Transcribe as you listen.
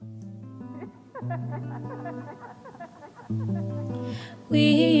We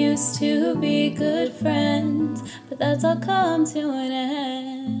used to be good friends, but that's all come to an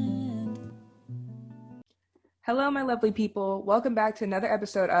end. Hello, my lovely people. Welcome back to another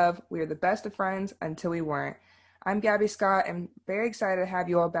episode of We're the Best of Friends Until We Weren't. I'm Gabby Scott and very excited to have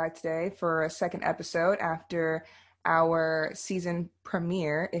you all back today for a second episode after our season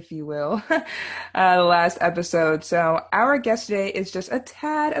premiere, if you will, the last episode. So, our guest today is just a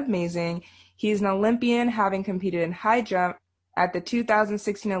tad amazing. He's an Olympian, having competed in high jump at the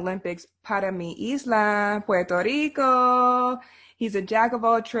 2016 Olympics para mi isla, Puerto Rico. He's a jack of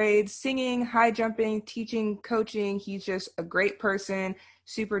all trades, singing, high jumping, teaching, coaching. He's just a great person,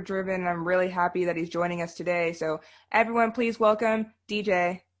 super driven. I'm really happy that he's joining us today. So, everyone, please welcome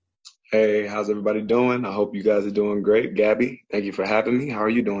DJ. Hey, how's everybody doing? I hope you guys are doing great. Gabby, thank you for having me. How are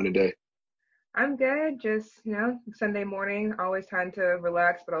you doing today? I'm good. Just, Sunday morning, always time to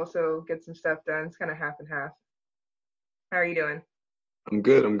relax, but also get some stuff done. It's kind of half and half. How are you doing? I'm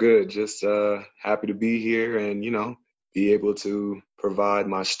good. I'm good. Just happy to be here and, be able to provide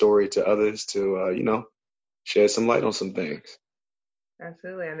my story to others to, shed some light on some things.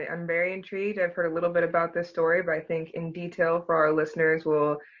 Absolutely. I'm very intrigued. I've heard a little bit about this story, but I think in detail for our listeners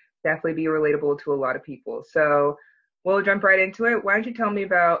will definitely be relatable to a lot of people. So we'll jump right into it. Why don't you tell me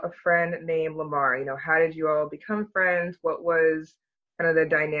about a friend named Lamar? How did you all become friends? What was kind of the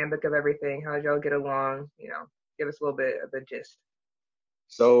dynamic of everything? How did y'all get along? Give us a little bit of a gist.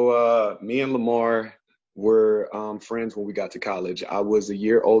 So me and Lamar were friends when we got to college. I was a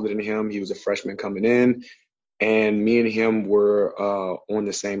year older than him. He was a freshman coming in, and me and him were on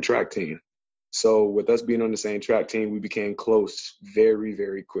the same track team. So with us being on the same track team, we became close very,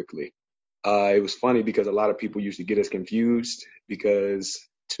 very quickly. It was funny because a lot of people used to get us confused because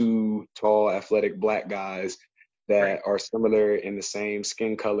two tall, athletic black guys Right. that are similar in the same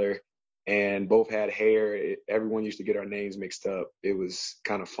skin color and both had hair. Everyone used to get our names mixed up. It was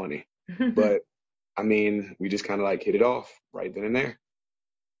kind of funny. But I mean, we just kind of like hit it off right then and there.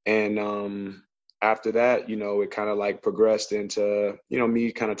 And after that, it kind of like progressed into,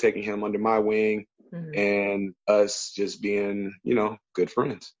 me kind of taking him under my wing Mhm. and us just being, good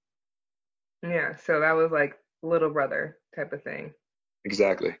friends. Yeah, so that was like little brother type of thing.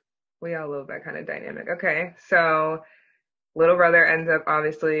 Exactly. We all love that kind of dynamic. Okay, so little brother ends up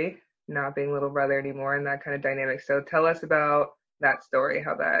obviously not being little brother anymore and that kind of dynamic. So tell us about that story,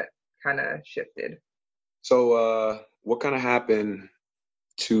 how that kind of shifted. So, what kind of happened,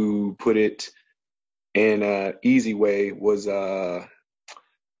 to put it in a easy way, was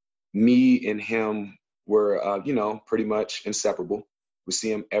me and him were, pretty much inseparable. We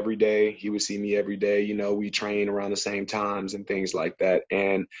see him every day. He would see me every day. We train around the same times and things like that.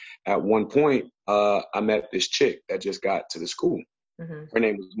 And at one point, I met this chick that just got to the school. Hmm. Her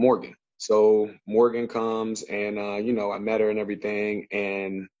name was Morgan. So Morgan comes and, I met her and everything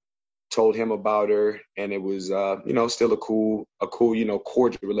and told him about her. And it was, still a cool, cordial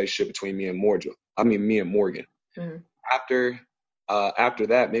relationship between me and Morgan. Hmm. After, after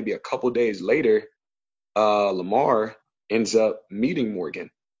that, maybe a couple days later, Lamar ends up meeting Morgan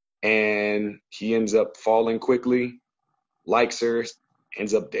and he ends up falling quickly, likes her,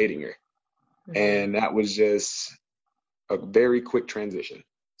 ends up dating her. Hmm. And that was just a very quick transition.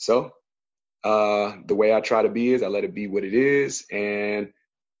 So the way I try to be is I let it be what it is, and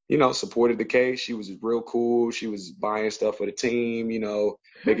supported the case. She was real cool. She was buying stuff for the team,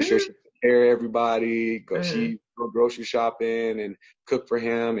 making sure she took care of everybody. Hmm. She go grocery shopping and cook for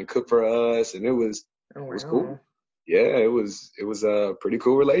him and cook for us, and it was Oh, cool. wow. Yeah, it was a pretty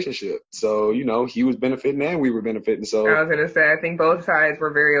cool relationship. So he was benefiting and we were benefiting. I So was gonna say, I think both sides were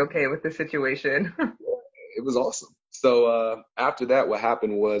very okay with the situation. it was awesome. So after that, what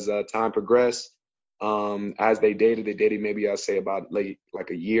happened was time progressed. As they dated maybe I'd say about like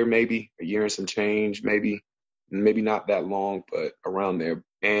a year and some change, maybe not that long, but around there.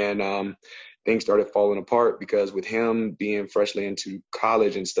 And things started falling apart because with him being freshly into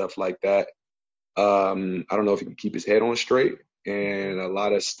college and stuff like that, I don't know if he could keep his head on straight, Hmm. and a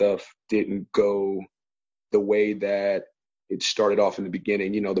lot of stuff didn't go the way that it started off in the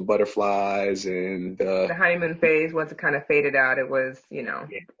beginning. The butterflies and The honeymoon phase, once it kind of faded out, it was, yeah,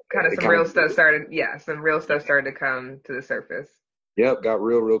 kind of it some kind real of stuff started. Yeah, some real stuff started to come to the surface. yep, got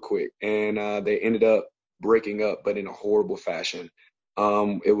real quick, and they ended up breaking up, but in a horrible fashion.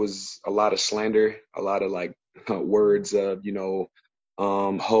 It was a lot of slander, a lot of like words of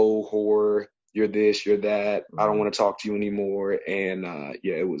ho, whore, you're this, you're that. I don't Hmm. want to talk to you anymore, and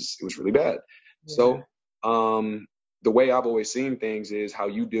yeah, it was really bad. Yeah. So the way I've always seen things is how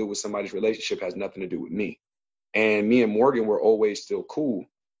you deal with somebody's relationship has nothing to do with me. And me and Morgan were always still cool.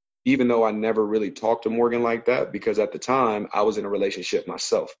 even though I never really talked to Morgan like that, because at the time I was in a relationship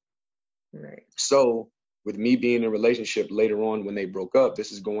myself. Right. So with me being in a relationship later on when they broke up,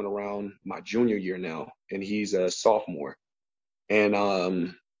 this is going around my junior year now, and he's a sophomore. And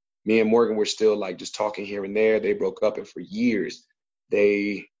me and Morgan were still like just talking here and there. They broke up, and for years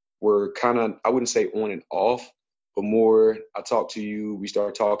they were kind of, I wouldn't say on and off, but more I talk to you, we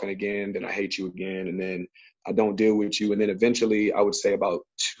start talking again, then I hate you again, and then I don't deal with you. And then eventually I would say about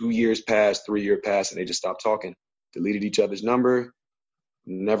 2 years passed, 3 years passed, and they just stopped talking, deleted each other's number,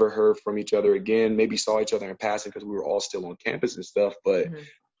 never heard from each other again, maybe saw each other in passing because we were all still on campus and stuff, but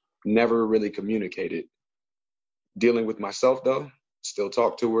never really communicated. Dealing with myself though, still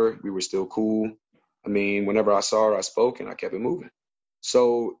talked to her. We were still cool. I mean, whenever I saw her, I spoke and I kept it moving.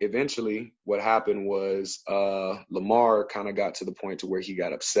 So eventually what happened was Lamar kind of got to the point to where he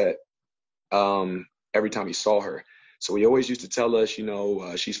got upset every time he saw her. So he always used to tell us,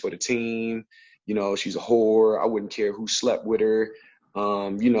 she's for the team, she's a whore. I wouldn't care who slept with her.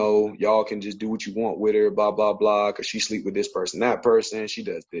 Y'all can just do what you want with her, blah, blah, blah, because she sleep with this person, that person. She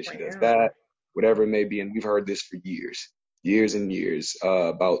does this, she does that, whatever it may be. And we've heard this for years and years,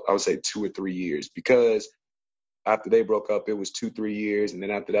 about, I would say 2 or 3 years, because after they broke up, it was 2-3 years. And then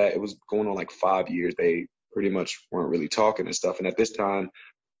after that, it was going on like 5 years. They pretty much weren't really talking and stuff. And at this time,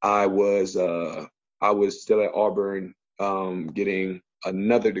 I was still at Auburn, getting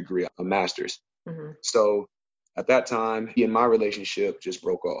another degree, a master's. So at that time, he and my relationship just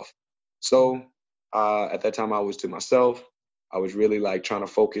broke off. So at that time, I was to myself. I was really like trying to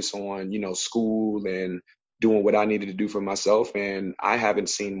focus on, school and doing what I needed to do for myself. And I haven't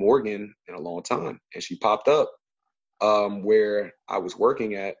seen Morgan in a long time. And she popped up where I was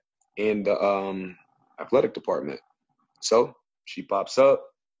working at in the athletic department. So she pops up.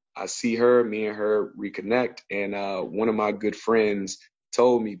 I see her, me and her reconnect. And one of my good friends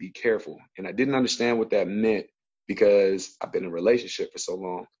told me, be careful. And I didn't understand what that meant because I've been in a relationship for so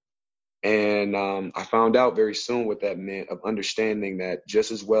long. And I found out very soon what that meant, of understanding that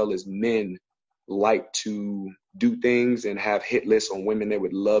just as well as men like to do things and have hit lists on women they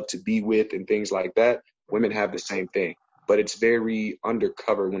would love to be with and things like that, women have the same thing. But it's very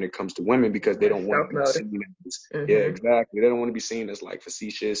undercover when it comes to women because they don't want to be seen as, yeah, exactly. They don't want to be seen as like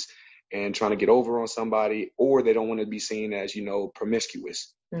facetious and trying to get over on somebody, or they don't want to be seen as,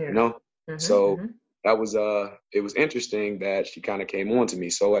 promiscuous, So that was, it was interesting that she kind of came on to me.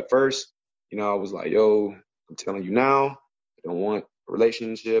 So at first, I was like, yo, I'm telling you now, I don't want a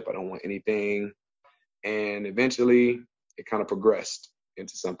relationship. I don't want anything. And eventually it kind of progressed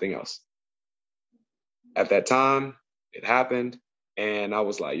into something else. At that time, it happened. And I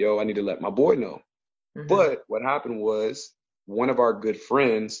was like, yo, I need to let my boy know. But what happened was one of our good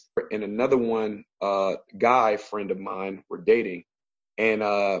friends and another one, guy friend of mine, were dating.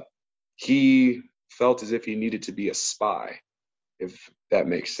 And he felt as if he needed to be a spy, if that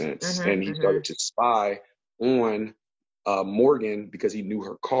makes sense. And he started to spy on Morgan because he knew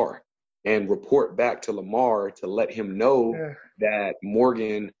her car, and report back to Lamar to let him know that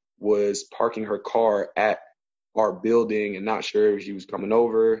Morgan was parking her car at our building and not sure if she was coming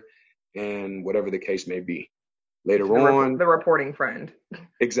over, and whatever the case may be. Later on, the reporting friend.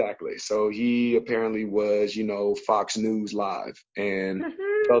 Exactly. So he apparently was, Fox News Live, and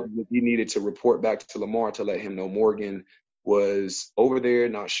felt that he needed to report back to Lamar to let him know Morgan was over there,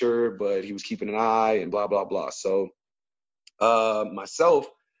 not sure, but he was keeping an eye and blah, blah, blah. So myself,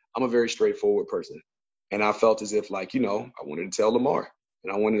 I'm a very straightforward person. And I felt as if I wanted to tell Lamar,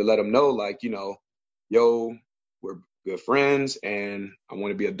 and I wanted to let him know, yo, we're good friends and I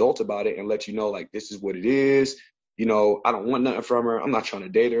want to be adult about it and let you know, this is what it is. I don't want nothing from her. I'm not trying to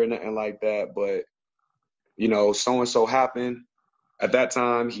date her or nothing like that. But, so-and-so happened. At that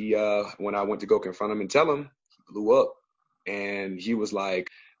time, he, when I went to go confront him and tell him, he blew up. And he was like,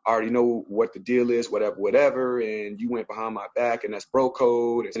 I already know what the deal is, whatever. And you went behind my back, and that's bro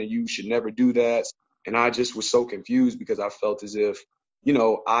code. And you should never do that. And I just was so confused because I felt as if,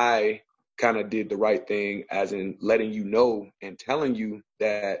 I kind of did the right thing, as in letting you know and telling you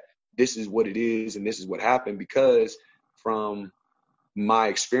that this is what it is and this is what happened, because from my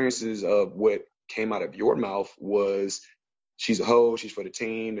experiences of what came out of your mouth was, she's a hoe, she's for the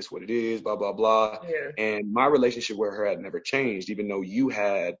team, that's what it is, blah, blah, blah. Yeah. And my relationship with her had never changed. Even though you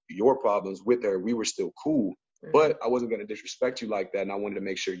had your problems with her, we were still cool. But I wasn't going to disrespect you like that, and I wanted to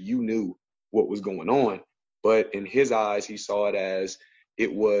make sure you knew what was going on. But in his eyes, he saw it as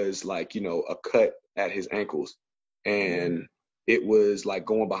it was a cut at his ankles. And it was like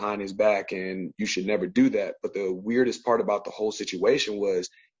going behind his back, and you should never do that. But the weirdest part about the whole situation was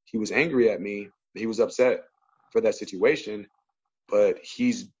he was angry at me. He was upset for that situation, but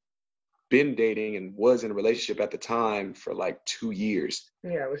he's been dating and was in a relationship at the time for like 2 years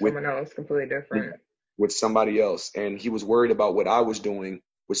Yeah, with with someone else, completely different. with somebody else, and he was worried about what I was doing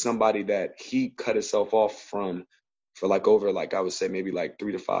with somebody that he cut himself off from for like over, like I would say, maybe like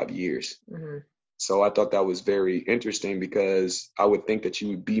 3 to 5 years. Hmm. So I thought that was very interesting because I would think that you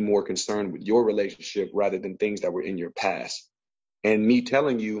would be more concerned with your relationship rather than things that were in your past. And me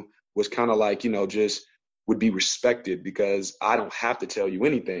telling you was kind of like, just would be respected because I don't have to tell you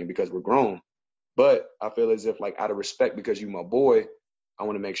anything because we're grown. But I feel as if, like, out of respect, because you my boy, I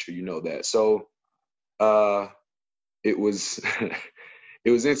want to make sure you know that. So uh, it was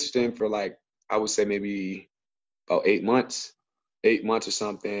it was interesting for, like, I would say maybe about 8 months or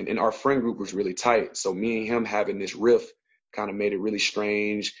something. And our friend group was really tight. So me and him having this riff kind of made it really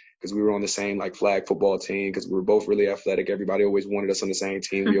strange because we were on the same like flag football team because we were both really athletic. Everybody always wanted us on the same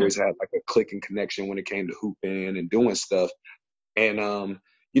team. We always had like a click and connection when it came to hooping and doing stuff. And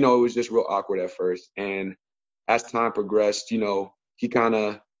it was just real awkward at first. And as time progressed, he kind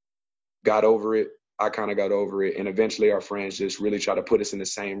of got over it. I kind of got over it. And eventually our friends just really tried to put us in the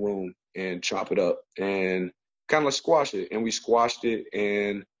same room and chop it up and kind of squash it. And we squashed it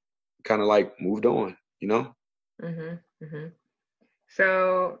and kind of like moved on. Hmm. Hmm.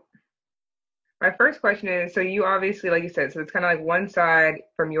 So my first question is, so you obviously, like you said, so it's kind of like one side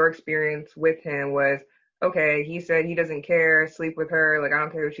from your experience with him was, okay, he said he doesn't care, sleep with her, like I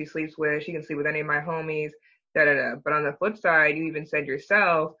don't care who she sleeps with, she can sleep with any of my homies, da da da. But on the flip side, you even said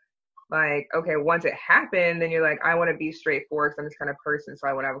yourself, like, okay, once it happened, then you're like, I want to be straightforward 'cause I'm this kind of person, so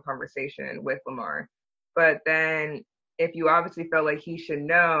I want to have a conversation with Lamar. But then if you obviously felt like he should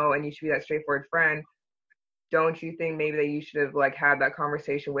know and you should be that straightforward friend, don't you think maybe that you should have like had that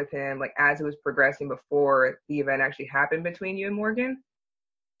conversation with him like as it was progressing before the event actually happened between you and Morgan?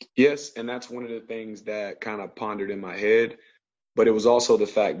 Yes, and that's one of the things that kind of pondered in my head. But it was also the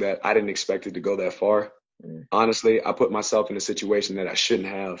fact that I didn't expect it to go that far. Mm. Honestly, I put myself in a situation that I shouldn't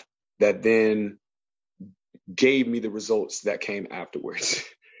have, that then gave me the results that came afterwards.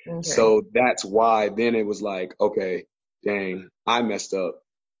 Okay. So that's why then it was like, okay, dang, I messed up.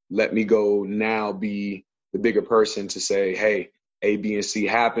 Let me go now be the bigger person to say, hey, A, B, and C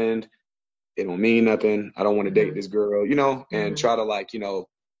happened. It don't mean nothing. I don't want to date Hmm. this girl, and Hmm. try to like,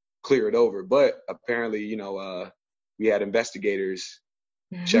 clear it over. But apparently, we had investigators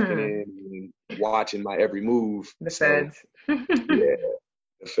checking Hmm. in and watching my every move. The So feds. yeah,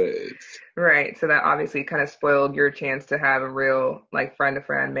 the feds. Right. So that obviously kind of spoiled your chance to have a real like friend to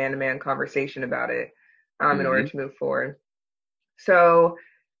friend, man to man conversation about it in order Hmm. to move forward. So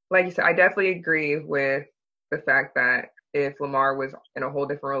like you said, I definitely agree with the fact that if Lamar was in a whole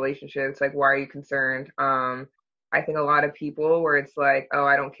different relationship, it's like, why are you concerned? I think a lot of people where it's like, oh,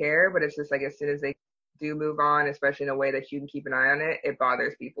 I don't care, but it's just like as soon as they do move on, especially in a way that you can keep an eye on it, it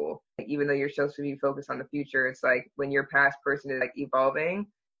bothers people. Like, even though you're supposed to be focused on the future, it's like when your past person is like evolving,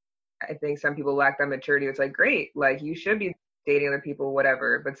 I think some people lack that maturity. It's like, great, like you should be dating other people,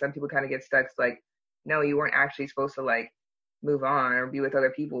 whatever. But some people kind of get stuck. It's like, no, you weren't actually supposed to like move on or be with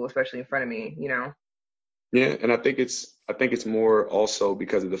other people, especially in front of me. Yeah, and I think it's more also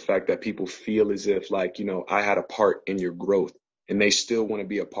because of the fact that people feel as if, like, I had a part in your growth and they still want to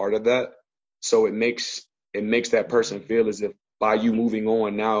be a part of that. So it makes that person feel as if by you moving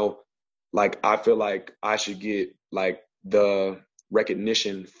on now, like I feel like I should get like the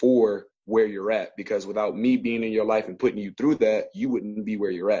recognition for where you're at because without me being in your life and putting you through that, you wouldn't be where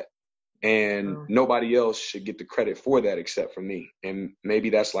you're at. And Oh, nobody else should get the credit for that except for me. And maybe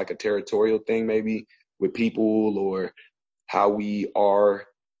that's like a territorial thing, maybe with people or how we are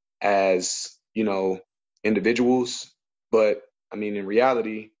as, individuals. But I mean, in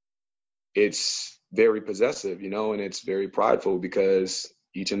reality, it's very possessive, and it's very prideful because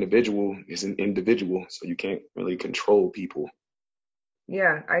each individual is an individual. So you can't really control people.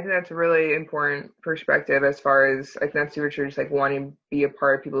 yeah, I think that's a really important perspective as far as I think that's super true, just like wanting to be a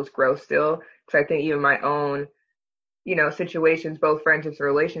part of people's growth still. Because I think even my own, situations, both friendships and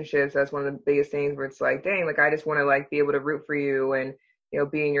relationships, that's one of the biggest things where it's like, dang, like I just want to like be able to root for you and,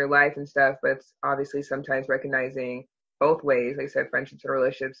 be in your life and stuff. But it's obviously sometimes recognizing both ways, like I said, friendships and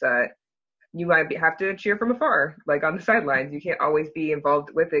relationships that you might have to cheer from afar, like on the sidelines. You can't always be involved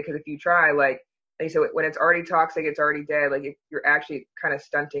with it because if you try, like you said, when it's already toxic, it's already dead. Like you're actually kind of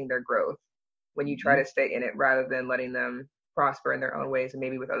stunting their growth when you try Mhm. to stay in it rather than letting them prosper in their own ways and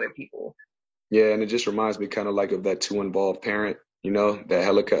maybe with other people. Yeah, and it just reminds me kind of like of that too involved parent,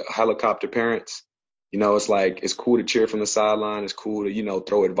 that helicopter parents. It's like it's cool to cheer from the sideline, it's cool to,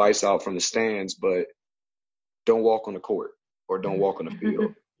 throw advice out from the stands, but don't walk on the court or don't walk on the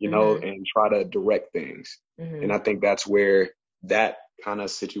field, Hmm. and try to direct things. And Hmm. I think that's where that kind of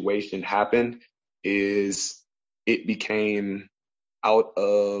situation happened is it became out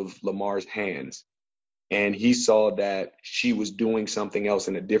of Lamar's hands. And he saw that she was doing something else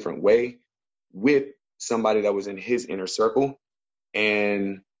in a different way with somebody that was in his inner circle.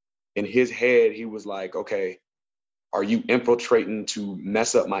 And in his head, he was like, okay, are you infiltrating to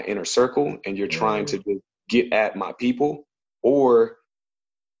mess up my inner circle and you're trying to just get at my people? Or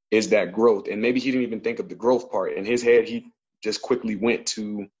is that growth? And maybe he didn't even think of the growth part. In his head, he just quickly went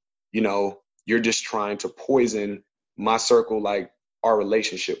to, you're just trying to poison my circle like our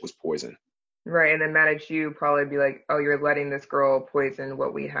relationship was poison. Right. And then manage you probably be like, oh, you're letting this girl poison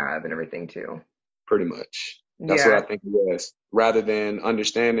what we have and everything too. Pretty much. That's what I think it was. Rather than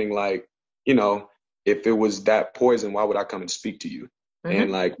understanding, like, if it was that poison, why would I come and speak to you?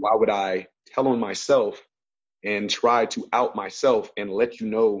 And like, why would I tell on myself and try to out myself and let you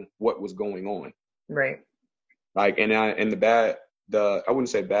know what was going on? Right. Like, and I wouldn't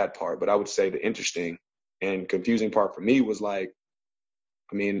say bad part, but I would say the interesting and confusing part for me was like,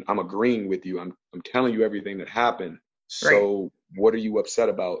 I mean, I'm agreeing with you. I'm telling you everything that happened. So what are you upset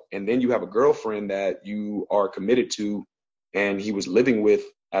about? And then you have a girlfriend that you are committed to and he was living with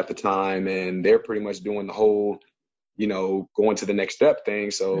at the time, and they're pretty much doing the whole, going to the next step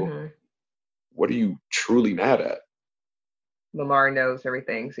thing. So what are you truly mad at? Lamar knows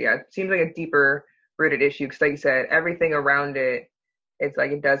everything. So yeah, it seems like a deeper rooted issue because like you said, everything around it, it's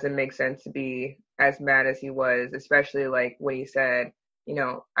like it doesn't make sense to be as mad as he was, especially like when he said,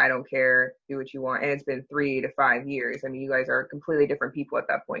 I don't care, do what you want. And it's been 3 to 5 years. I mean, you guys are completely different people at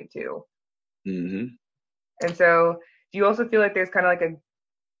that point too. Mm-hmm. And so do you also feel like there's kind of like a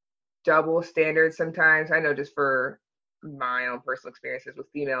double standard sometimes? I know just for my own personal experiences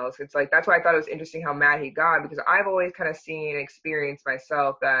with females, it's like, that's why I thought it was interesting how mad he got, because I've always kind of seen and experienced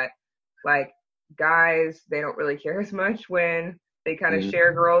myself that like guys, they don't really care as much when they kind of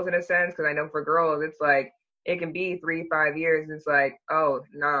share girls in a sense. Because I know for girls, it's like, it can be 3-5 years. And it's like, oh,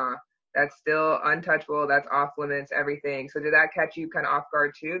 nah, that's still untouchable. That's off limits, everything. So did that catch you kind of off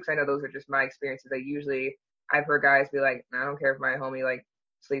guard too? Because I know those are just my experiences. I've heard guys be like, I don't care if my homie like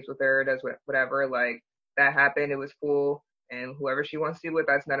sleeps with her, does whatever. Like that happened. It was cool. And whoever she wants to be with,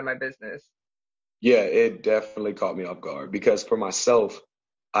 that's none of my business. Yeah, it definitely caught me off guard because for myself,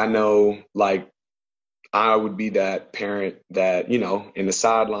 I know like I would be that parent that, in the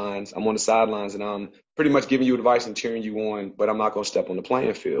sidelines, I'm on the sidelines and I'm pretty much giving you advice and cheering you on, but I'm not going to step on the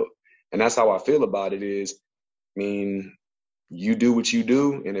playing field. And that's how I feel about it is, I mean, you do what you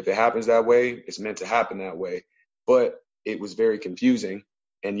do. And if it happens that way, it's meant to happen that way. But it was very confusing.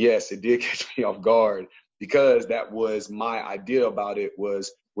 And yes, it did catch me off guard because that was my idea about it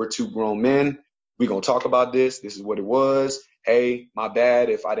was we're two grown men. We're going to talk about this. This is what it was. Hey, my bad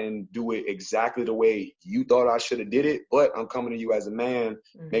if I didn't do it exactly the way you thought I should have did it, but I'm coming to you as a man,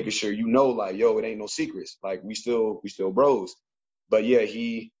 making sure like, yo, it ain't no secrets. Like we still bros. But yeah,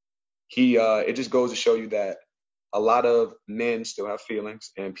 it just goes to show you that a lot of men still have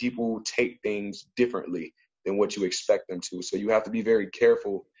feelings and people take things differently than what you expect them to. So you have to be very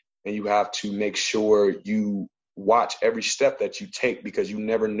careful and you have to make sure you watch every step that you take because you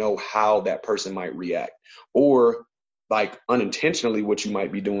never know how that person might react or like unintentionally what you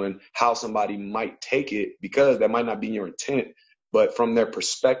might be doing, how somebody might take it because that might not be your intent, but from their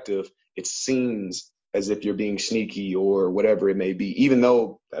perspective, it seems as if you're being sneaky or whatever it may be, even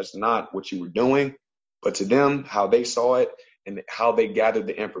though that's not what you were doing. But to them, how they saw it and how they gathered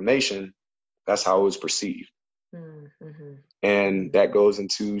the information, that's how it was perceived. Mm-hmm. And that goes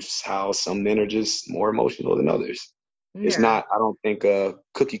into how some men are just more emotional than others. Yeah. It's not, I don't think, a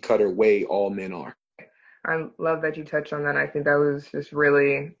cookie cutter way all men are. I love that you touched on that. I think that was just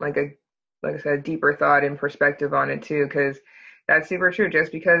really like I said, deeper thought and perspective on it too, because that's super true.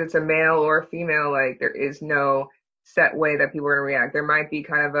 Just because it's a male or a female, like there is no set way that people are gonna react. There might be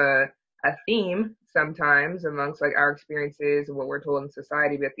kind of a theme sometimes amongst like our experiences and what we're told in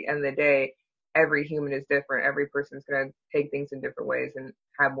society, but at the end of the day, every human is different. Every person's gonna take things in different ways and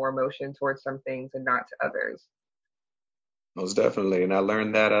have more emotion towards some things and not to others. Most definitely. And I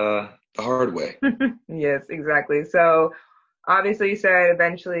learned that the hard way. Yes, exactly. So obviously you said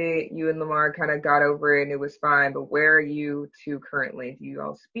eventually you and Lamar kind of got over it and it was fine, but where are you two currently? Do you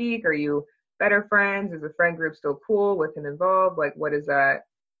all speak? Are you better friends? Is the friend group still cool with him involved? Like what is that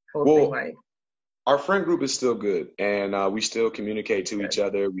whole thing like? Our friend group is still good and we still communicate to each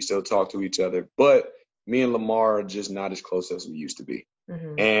other. We still talk to each other, but me and Lamar are just not as close as we used to be.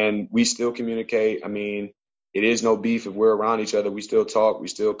 Mm-hmm. And we still communicate. I mean, it is no beef if we're around each other. We still talk. We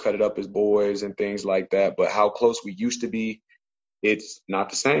still cut it up as boys and things like that. But how close we used to be, it's not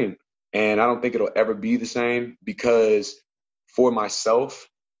the same. And I don't think it'll ever be the same because for myself,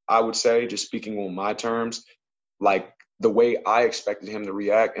 I would say, just speaking on my terms, like the way I expected him to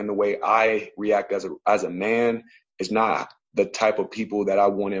react and the way I react as a man is not the type of people that I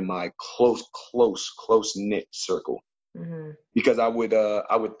want in my close knit circle. Mm-hmm. Because I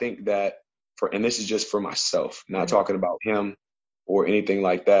would think that and this is just for myself, not Mm-hmm. talking about him or anything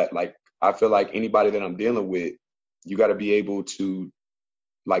like that. Like I feel like anybody that I'm dealing with, you got to be able to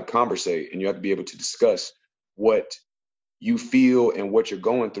like conversate and you have to be able to discuss what you feel and what you're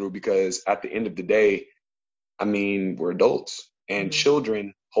going through, because at the end of the day, I mean, we're adults and Mm-hmm.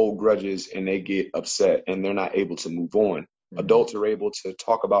 children hold grudges and they get upset and they're not able to move on. Mm-hmm. Adults are able to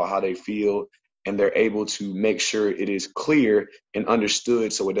talk about how they feel and they're able to make sure it is clear and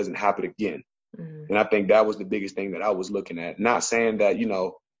understood so it doesn't happen again. Mm-hmm. And I think that was the biggest thing that I was looking at. Not saying that,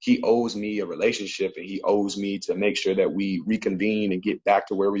 he owes me a relationship and he owes me to make sure that we reconvene and get back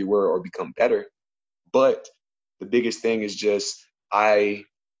to where we were or become better. But the biggest thing is just I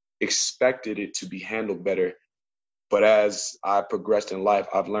expected it to be handled better. But as I progressed in life,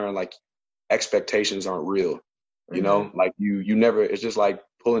 I've learned like expectations aren't real. Mm-hmm. Like you never, it's just like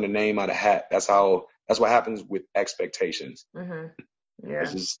pulling a name out of a hat. That's what happens with expectations. Mm-hmm. Yeah.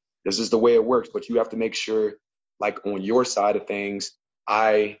 This is the way it works. But you have to make sure, like on your side of things,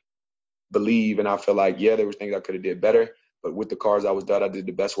 I believe and I feel like, yeah, there was things I could have did better. But with the cards I was dealt, I did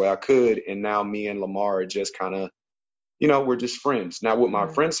the best way I could. And now me and Lamar are just kind of, we're just friends. Now with my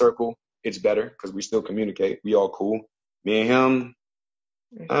Mm-hmm. friend circle, it's better because we still communicate. We all cool. Me and him,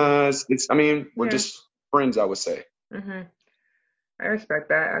 we're Yeah. just friends, I would say. Mm-hmm. I respect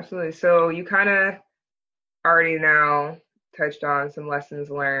that, absolutely. So you kind of already now touched on some lessons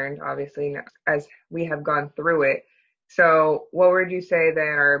learned, obviously, as we have gone through it. So what would you say then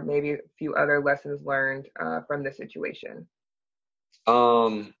are maybe a few other lessons learned from this situation?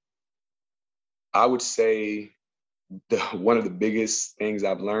 Um, I would say one of the biggest things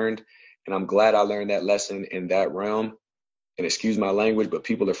I've learned, and I'm glad I learned that lesson in that realm, and excuse my language, but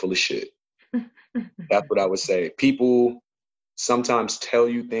people are full of shit. That's what I would say. People sometimes tell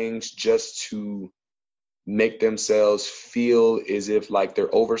you things just to make themselves feel as if like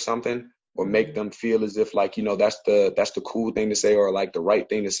they're over something, or make them feel as if like, that's the cool thing to say or like the right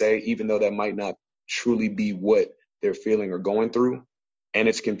thing to say, even though that might not truly be what they're feeling or going through. And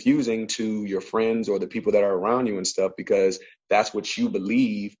it's confusing to your friends or the people that are around you and stuff, because that's what you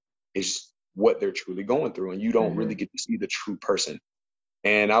believe is what they're truly going through. And you don't really get to see the true person.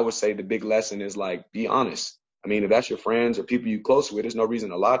 And I would say the big lesson is like, be honest. I mean, if that's your friends or people you close with, there's no reason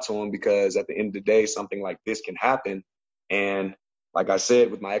to lie to them, because at the end of the day, something like this can happen. And like I said,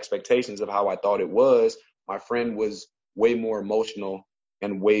 with my expectations of how I thought it was, my friend was way more emotional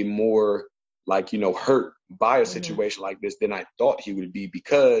and way more like, hurt by a situation like this than I thought he would be,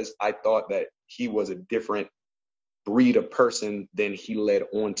 because I thought that he was a different breed of person than he led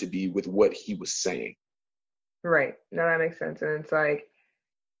on to be with what he was saying. Right. No, that makes sense. And it's like,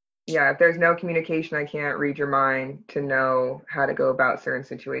 yeah, if there's no communication, I can't read your mind to know how to go about certain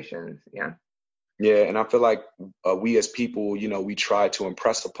situations. Yeah. Yeah, and I feel like we as people, we try to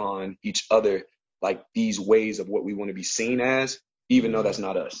impress upon each other like these ways of what we want to be seen as, even though that's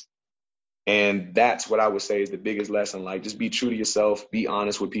not us. And that's what I would say is the biggest lesson. Like, just be true to yourself, be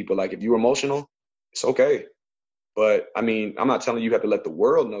honest with people. Like, if you're emotional, it's okay. But I mean, I'm not telling you have to let the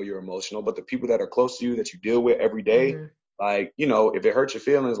world know you're emotional, but the people that are close to you that you deal with every day, Mm-hmm. like, if it hurts your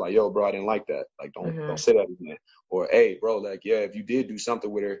feelings, like, yo, bro, I didn't like that. Like, don't Mm-hmm. say that again. Or, hey, bro, like, yeah, if you did do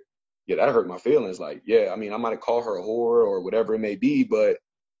something with her, yeah, that hurt my feelings. Like, yeah, I mean, I might have called her a whore or whatever it may be, but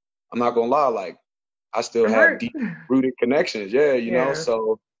I'm not gonna lie, like, I still I'm have hurt. deep rooted connections. Yeah, Yeah.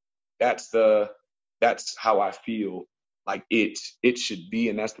 so that's that's how I feel like it should be.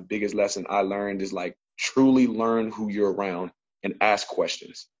 And that's the biggest lesson I learned is like truly learn who you're around and ask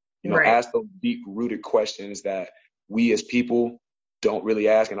questions. Right. Ask those deep rooted questions that we as people don't really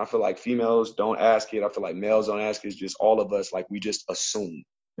ask. And I feel like females don't ask it. I feel like males don't ask it. It's just all of us, like we just assume.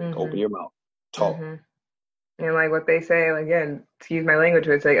 Like, open Mm-hmm. your mouth, talk. Mm-hmm. And like what they say, like, again, excuse my language,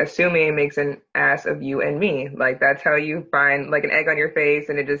 but it's like assuming makes an ass of you and me. Like that's how you find like an egg on your face,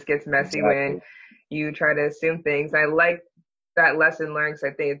 and it just gets messy when Exactly. you try to assume things. I like that lesson learned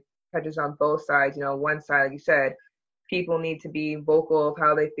because I think it touches on both sides. One side, like you said, people need to be vocal of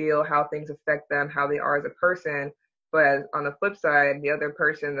how they feel, how things affect them, how they are as a person. But on the flip side, the other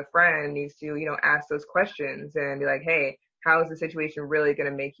person, the friend, needs to, ask those questions and be like, hey, how is the situation really going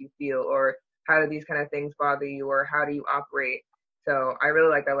to make you feel? Or how do these kind of things bother you? Or how do you operate? So I really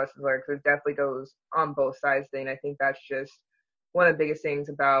like that lesson learned because it definitely goes on both sides thing. I think that's just one of the biggest things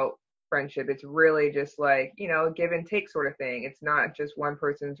about friendship. It's really just like, give and take sort of thing. It's not just one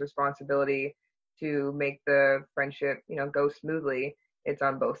person's responsibility to make the friendship, go smoothly, it's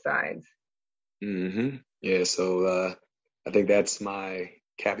on both sides. Yeah, so I think that's my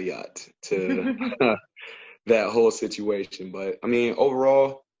caveat to that whole situation. But I mean,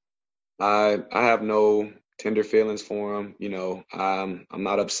 overall, I have no tender feelings for him. I'm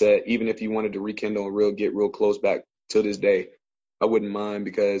not upset. Even if you wanted to rekindle and get real close back to this day, I wouldn't mind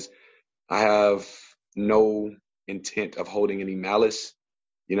because I have no intent of holding any malice.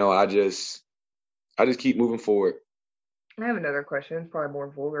 I just keep moving forward. I have another question. It's probably a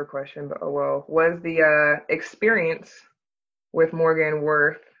more vulgar question, but oh well. Was the experience with Morgan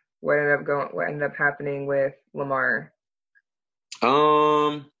worth what ended up happening with Lamar?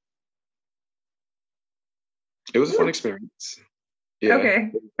 It was a fun experience. Yeah.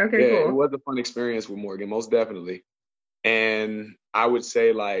 Okay, Yeah, cool. It was a fun experience with Morgan, most definitely. And I would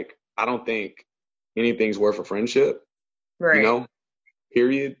say, like, I don't think anything's worth a friendship, Right.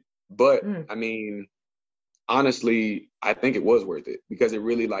 Period. But I mean, honestly, I think it was worth it because it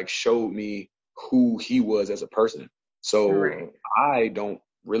really like showed me who he was as a person. So Right. I don't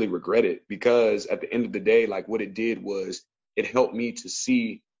really regret it because at the end of the day, like what it did was it helped me to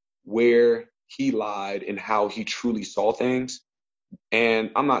see where he lied and how he truly saw things.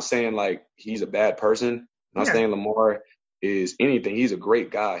 And I'm not saying like he's a bad person. I'm not saying Lamar is anything. He's a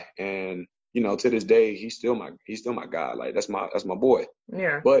great guy. And, to this day, he's still my guy. Like that's my boy.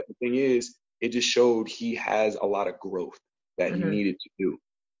 Yeah. But the thing is, it just showed he has a lot of growth that he needed to do.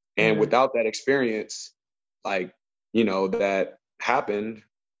 And without that experience, like, that happened,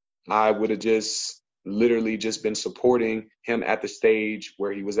 I would have just literally just been supporting him at the stage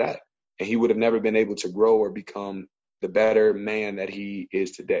where he was at. And he would have never been able to grow or become the better man that he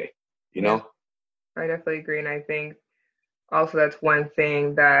is today, you know? I definitely agree. And I think also that's one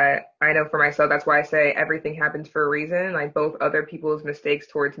thing that I know for myself. That's why I say everything happens for a reason. Like both other people's mistakes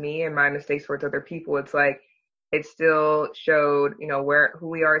towards me and my mistakes towards other people. It's like it still showed, who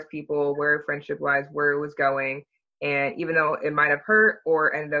we are as people, where friendship lies, where it was going. And even though it might have hurt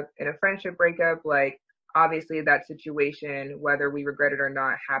or ended up in a friendship breakup, like obviously that situation, whether we regret it or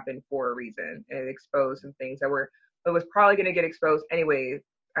not, happened for a reason. And it exposed some things that was probably going to get exposed anyways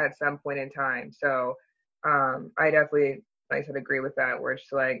at some point in time. So I definitely, like I said, agree with that, where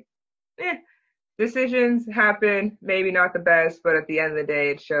it's like, decisions happen, maybe not the best, but at the end of the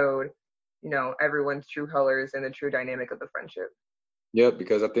day, it showed, everyone's true colors and the true dynamic of the friendship. Yeah,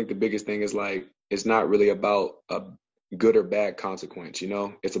 because I think the biggest thing is like, it's not really about a good or bad consequence,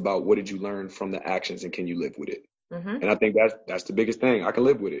 It's about what did you learn from the actions and can you live with it? And I think that's the biggest thing. I can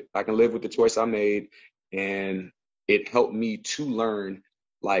live with it. I can live with the choice I made, and it helped me to learn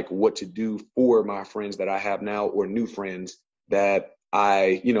like what to do for my friends that I have now or new friends that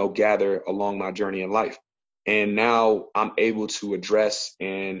I, gather along my journey in life. And now I'm able to address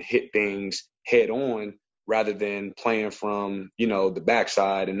and hit things head on rather than playing from, the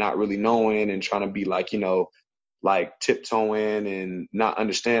backside and not really knowing and trying to be like, like tiptoeing and not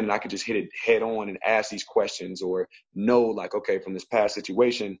understanding. I could just hit it head on and ask these questions or know like, okay, from this past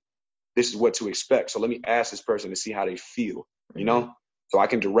situation, this is what to expect. So let me ask this person to see how they feel, so I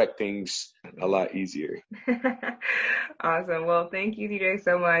can direct things a lot easier. Awesome. Well, thank you, DJ,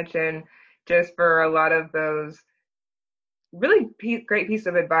 so much. And just for a lot of those really great piece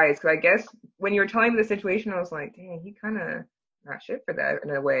of advice. Because I guess when you were telling me the situation, I was like, dang, he kind of not shit for that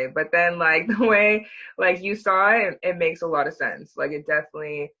in a way. But then like the way like you saw it, it makes a lot of sense. Like it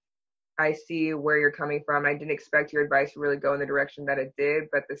definitely, I see where you're coming from. I didn't expect your advice to really go in the direction that it did.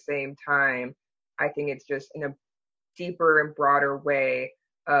 But at the same time, I think it's just in a deeper and broader way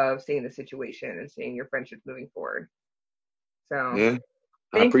of seeing the situation and seeing your friendships moving forward. So yeah,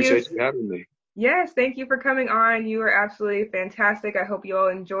 I appreciate you having me. Yes, thank you for coming on. You were absolutely fantastic. I hope you all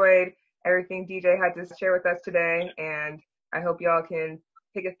enjoyed everything DJ had to share with us today, and I hope y'all can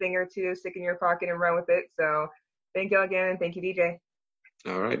pick a thing or two, stick in your pocket, and run with it. So thank you again, and thank you, DJ.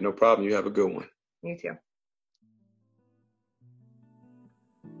 All right, no problem. You have a good one. You too.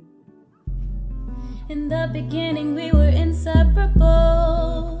 In the beginning, we were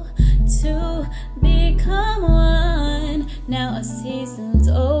inseparable to become one. Now a season's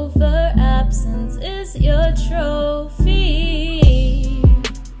over, absence is your trope.